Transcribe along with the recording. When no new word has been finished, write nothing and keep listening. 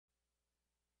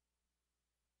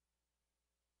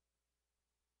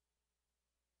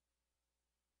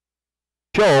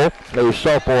Shull, a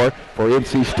sophomore for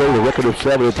NC State, a record of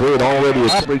 7-3, and already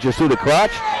reaches through the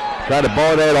crotch. Trying to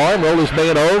bar that arm, roll his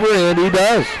man over, and he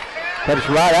does. Comes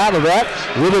right out of that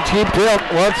with a cheap tilt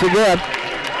once again.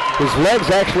 His legs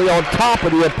actually on top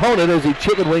of the opponent as he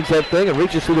chicken wings that thing and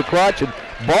reaches through the crotch and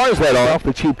bars that off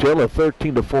the cheap tilt, a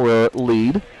 13-4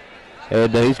 lead.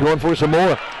 And he's going for some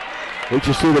more.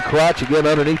 Reaches through the crotch again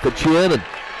underneath the chin and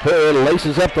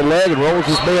laces up the leg and rolls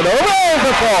his man over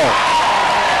the fall.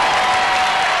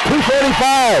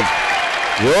 245.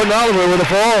 Jordan Oliver with a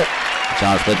fall.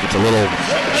 John Smith gets a little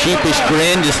sheepish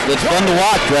grin. It's fun to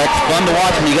watch, Rex. Fun to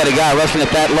watch when you got a guy wrestling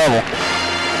at that level.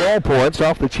 Ball points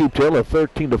off the cheap tilt, a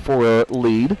 13-4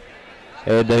 lead.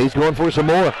 And he's going for some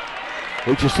more.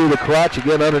 Reaches through the crotch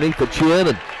again underneath the chin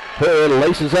and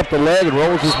laces up the leg and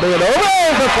rolls his man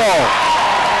over the fall.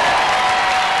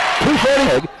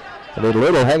 240. And then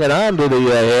Little hanging on to the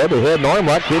head and arm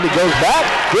lock. Kindig goes back,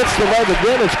 hits the leg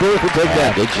again, and scores the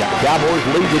takedown. Good job. Cowboys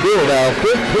lead the deal now,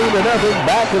 15-0.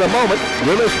 Back in a moment.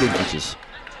 You're listening.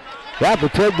 Got the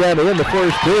takedown in the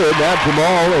first period. Now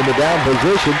Jamal in the down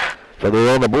position. So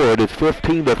they're on the board. It's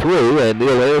 15-3, and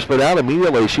Neil Harrisman out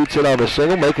immediately shoots it on a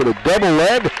single, making a double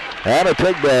leg and a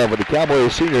takedown for the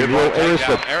Cowboys senior Neil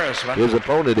Harrisman. His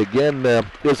opponent again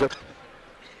is a.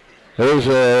 There's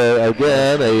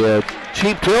again a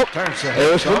cheap tilt.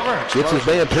 Harrisman gets his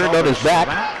man turned on his back.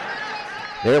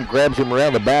 Ham grabs him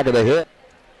around the back of the head.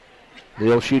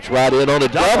 Neil shoots right in on a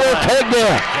double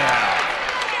takedown.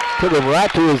 Took him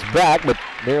right to his back, but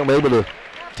Neil able to.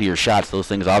 To your shots, those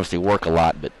things obviously work a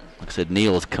lot, but like I said,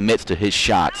 Neil commits to his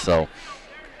shots. So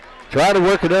trying to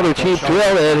work another cheap tilt,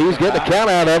 and he's getting a count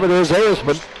out of it. There's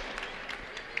Harrisman.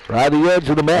 Right the edge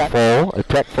of the mat. Fall, a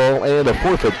tech fall, and a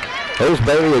forfeit. There's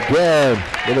Bailey again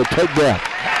in a takedown.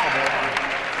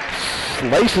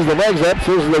 Laces the legs up,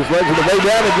 throws those legs in the way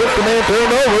down, and gets the man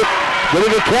turned over.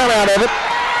 Getting a count out of it.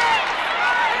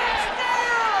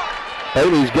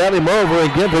 Bailey's got him over,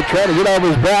 and Ginter trying to get off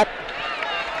his back.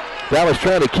 Dallas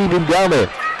trying to keep him down there.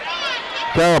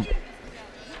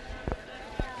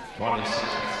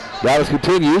 Dallas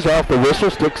continues off the whistle,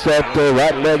 sticks that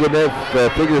right leg in there,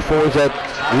 figure fours that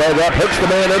leg up, hits the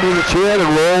man under the chin,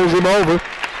 and rolls him over.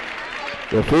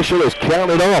 The official is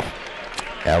counted off.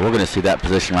 Yeah, we're going to see that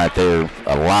position right there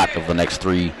a lot of the next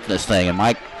three. This thing, and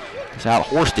Mike is out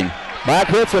horsed him. Mike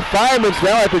hits a fireman's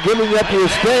now after giving up the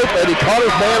escape, and he caught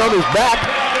his man on his back,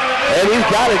 and he's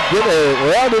got to get a.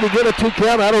 Well, did he get a 2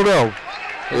 count? I don't know.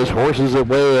 His horse is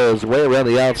way around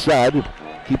the outside.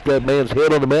 Keep that man's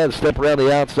head on the mat, step around the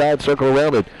outside, circle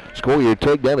around it, score your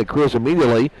takedown, and Chris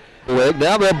immediately.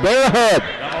 Now the bare hug.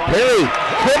 Perry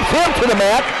flips him to the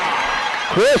mat.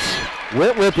 Chris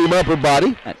went with him upper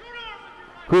body.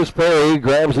 Chris Perry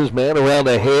grabs his man around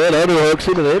the head, underhooks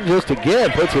him, and then just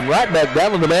again puts him right back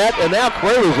down on the mat, and now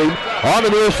cradles him on the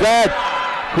near side.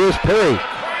 Chris Perry,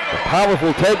 a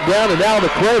powerful takedown, and now the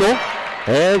cradle,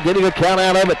 and getting a count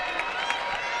out of it.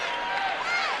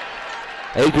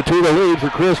 8-2 the lead for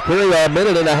Chris Perry. A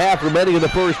minute and a half remaining in the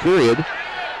first period,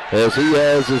 as he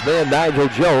has his man Nigel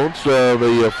Jones,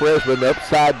 the freshman,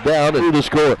 upside down and to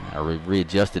score.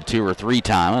 Readjusted 2 or 3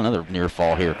 times. Another near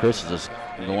fall here. Chris is just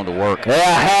going to work. Yeah,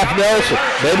 half Nelson.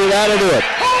 Maybe that'll do it.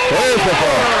 There's the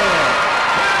fall.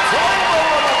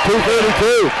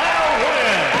 232.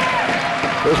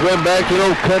 This went back to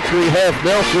old country half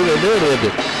Nelson and then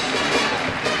ended.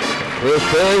 Chris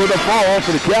Perry with a fall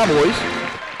for the Cowboys.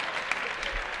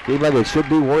 Seems like it should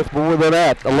be worth more than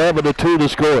that. 11-2 to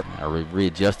score.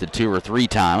 Readjusted 2 or 3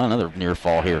 times. Another near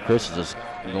fall here. Chris is just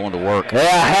going to work. Yeah,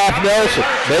 half Nelson.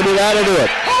 Maybe that'll do it.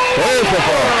 There's the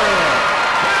fall.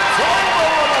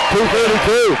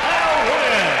 232.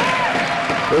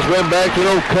 This went back to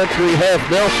old country half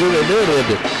Nelson and then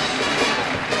ended.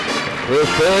 Chris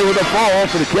Perry with a fall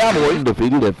for the Cowboys.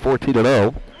 Defeated at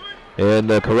 14-0. And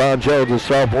Karan Jones, a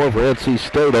sophomore for NC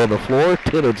State, on the floor,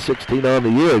 10-16 on the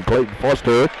year. And Clayton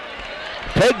Foster,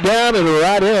 takedown in the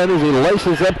right hand as he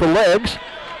laces up the legs,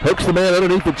 hooks the man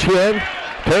underneath the chin,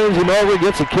 turns him over,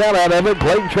 gets a count out of it.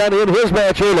 Clayton trying to end his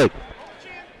match early.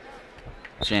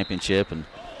 Championship. And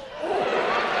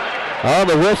on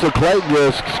the whistle, Clayton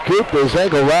just scooped his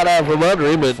ankle right out from under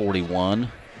him. And 41.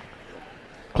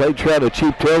 Clayton trying to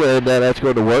cheap tilt, and that's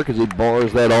going to work as he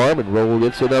bars that arm and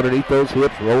gets it underneath those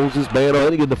hips, rolls his man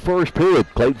on in the first period.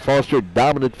 Clayton Foster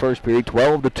dominant first period,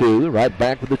 12-2, right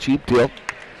back with the cheap tilt.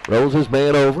 Rolls his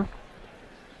man over.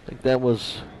 I think that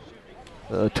was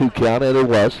a 2 count, and it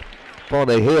was. On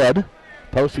the head,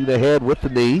 posting the head with the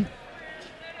knee.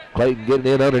 Clayton getting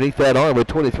in underneath that arm with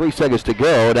 23 seconds to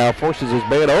go. Now forces his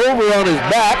man over on his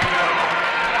back.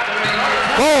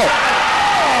 Fall.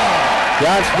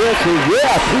 John Smith says,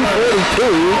 yeah,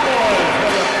 242.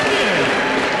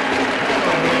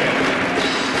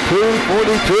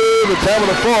 2:42, the time of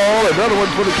the fall. Another one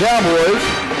for the Cowboys.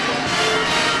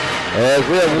 As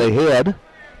we have the head,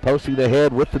 posting the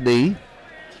head with the knee.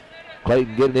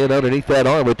 Clayton getting in underneath that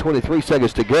arm with 23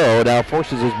 seconds to go. Now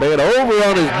forces his man over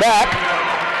on his back.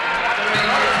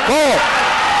 Ball.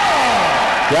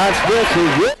 John Smith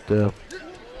is hit.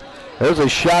 There's a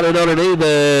shot in underneath,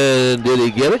 and did he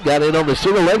get it? Got in on the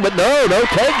single leg, but no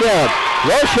takedown.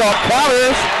 Rochelle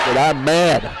counters, but I'm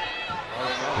mad.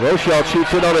 Rochelle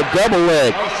shoots it on a double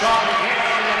leg.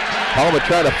 Palmer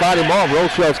trying to fight him off.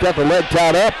 Rochelle's got the leg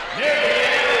tied up.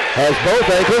 Has both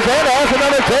ankles, and has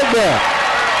another takedown.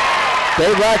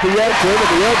 Stayed right the edge to him at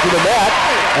the edge of the mat,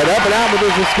 and up and out with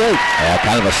his escape. Yeah,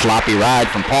 kind of a sloppy ride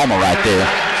from Palmer right there.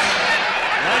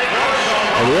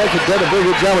 And the edge has done a big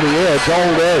good job on the edge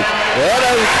all day. And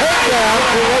a takedown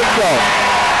for Rochelle.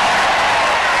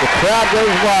 The crowd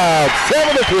goes wild,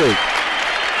 7-3.